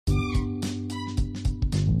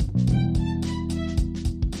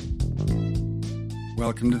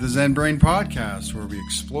Welcome to the Zen Brain Podcast, where we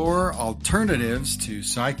explore alternatives to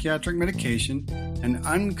psychiatric medication and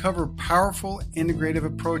uncover powerful integrative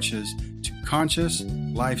approaches to conscious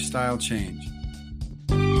lifestyle change.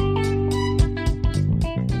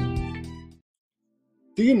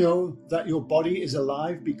 Do you know that your body is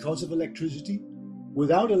alive because of electricity?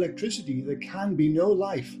 Without electricity, there can be no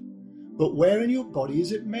life. But where in your body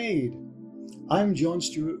is it made? I'm John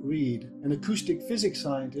Stuart Reid, an acoustic physics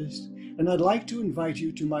scientist, and I'd like to invite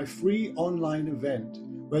you to my free online event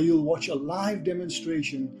where you'll watch a live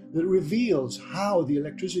demonstration that reveals how the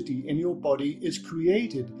electricity in your body is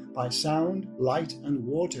created by sound, light, and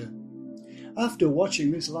water. After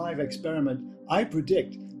watching this live experiment, I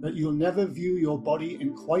predict that you'll never view your body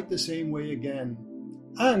in quite the same way again.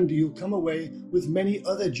 And you'll come away with many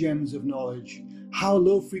other gems of knowledge. How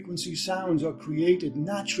low-frequency sounds are created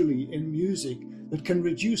naturally in music that can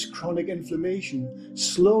reduce chronic inflammation,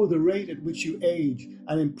 slow the rate at which you age,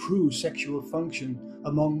 and improve sexual function,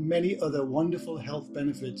 among many other wonderful health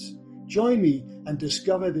benefits. Join me and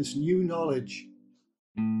discover this new knowledge.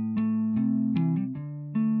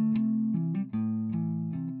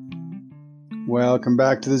 Welcome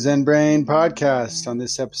back to the Zen Brain Podcast. On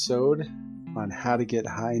this episode on how to get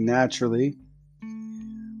high naturally,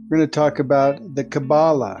 we're going to talk about the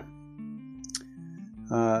Kabbalah.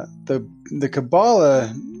 The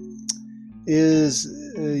Kabbalah is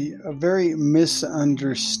a very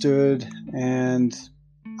misunderstood and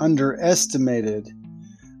underestimated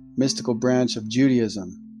mystical branch of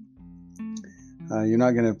Judaism. You're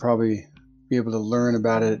not going to probably be able to learn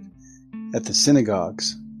about it at the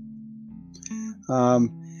synagogues.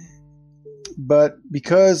 But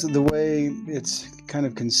because of the way it's kind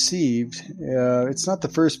of conceived, it's not the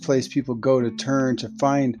first place people go to turn to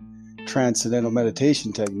find transcendental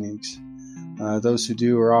meditation techniques. Those who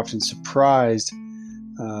do are often surprised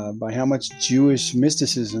by how much Jewish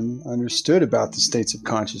mysticism understood about the states of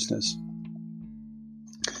consciousness.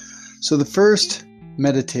 So the first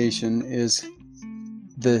meditation is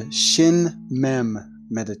the Shin Mem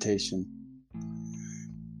meditation.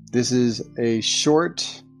 This is a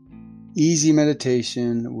short, easy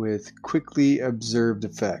meditation with quickly observed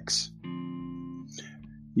effects.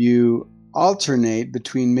 You alternate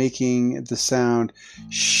between making the sound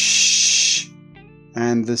shh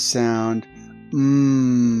and the sound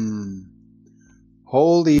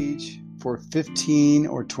Hold each for 15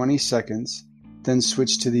 or 20 seconds, then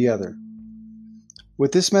switch to the other.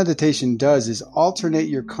 What this meditation does is alternate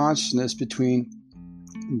your consciousness between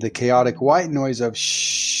the chaotic white noise of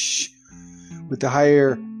shh with the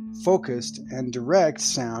higher focused and direct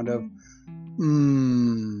sound of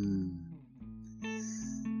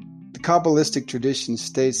The Kabbalistic tradition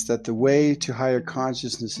states that the way to higher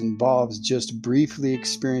consciousness involves just briefly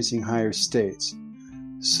experiencing higher states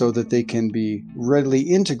so that they can be readily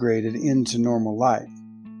integrated into normal life.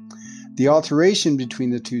 The alteration between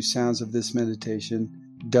the two sounds of this meditation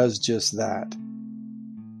does just that.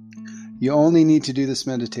 You only need to do this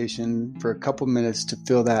meditation for a couple minutes to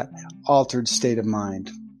feel that altered state of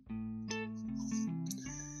mind.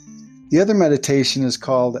 The other meditation is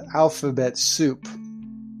called Alphabet Soup.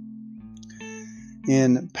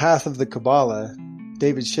 In Path of the Kabbalah,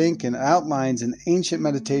 David Shenkin outlines an ancient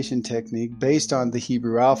meditation technique based on the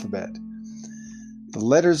Hebrew alphabet. The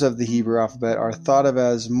letters of the Hebrew alphabet are thought of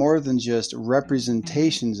as more than just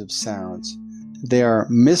representations of sounds. They are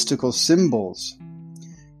mystical symbols.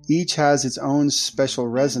 Each has its own special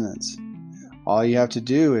resonance. All you have to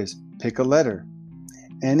do is pick a letter.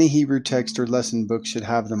 Any Hebrew text or lesson book should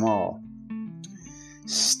have them all.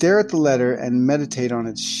 Stare at the letter and meditate on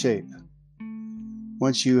its shape.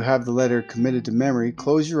 Once you have the letter committed to memory,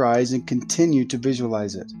 close your eyes and continue to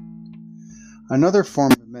visualize it. Another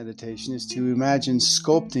form of meditation is to imagine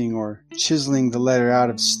sculpting or chiseling the letter out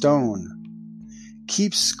of stone.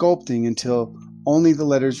 Keep sculpting until only the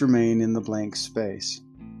letters remain in the blank space.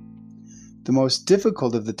 The most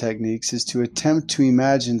difficult of the techniques is to attempt to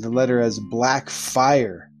imagine the letter as black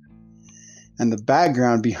fire and the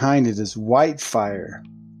background behind it as white fire.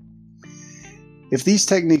 If these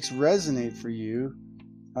techniques resonate for you,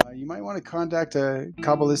 you might want to contact a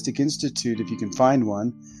Kabbalistic Institute if you can find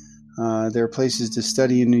one. There are places to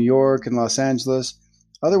study in New York and Los Angeles.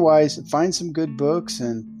 Otherwise, find some good books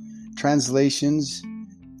and translations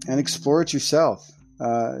and explore it yourself.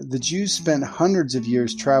 The Jews spent hundreds of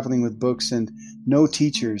years traveling with books and no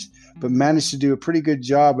teachers, but managed to do a pretty good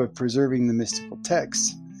job of preserving the mystical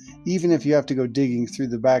texts, even if you have to go digging through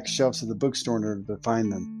the back shelves of the bookstore in order to find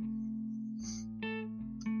them.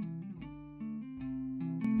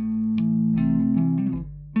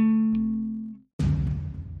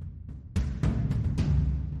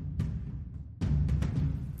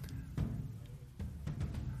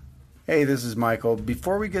 Hey, this is Michael.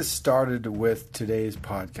 Before we get started with today's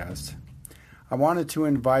podcast, I wanted to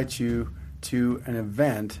invite you to an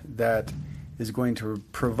event that is going to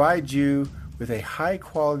provide you with a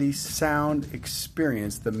high-quality sound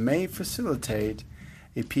experience that may facilitate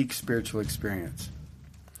a peak spiritual experience.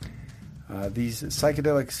 These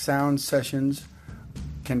psychedelic sound sessions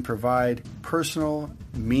can provide personal,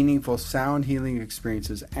 meaningful sound healing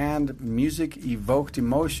experiences and music-evoked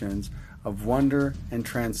emotions of wonder and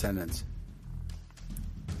transcendence.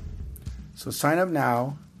 So sign up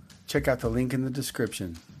now. Check out the link in the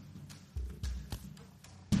description.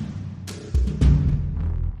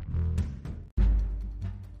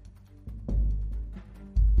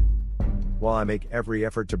 While I make every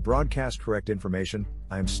effort to broadcast correct information,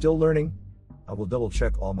 I am still learning. I will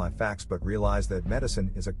double-check all my facts but realize that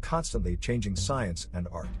medicine is a constantly changing science and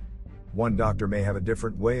art. One doctor may have a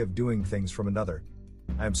different way of doing things from another.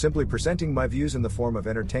 I am simply presenting my views in the form of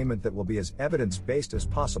entertainment that will be as evidence-based as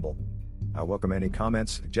possible. I welcome any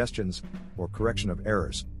comments, suggestions, or correction of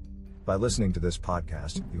errors. By listening to this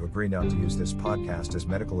podcast, you agree not to use this podcast as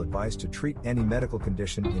medical advice to treat any medical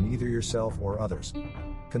condition in either yourself or others.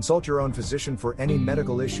 Consult your own physician for any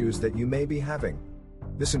medical issues that you may be having.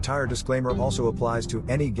 This entire disclaimer also applies to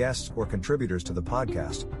any guests or contributors to the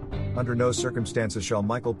podcast. Under no circumstances shall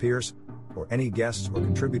Michael Pierce, or any guests or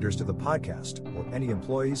contributors to the podcast, or any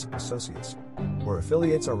employees, associates, or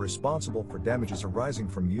affiliates are responsible for damages arising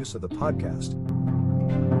from use of the podcast.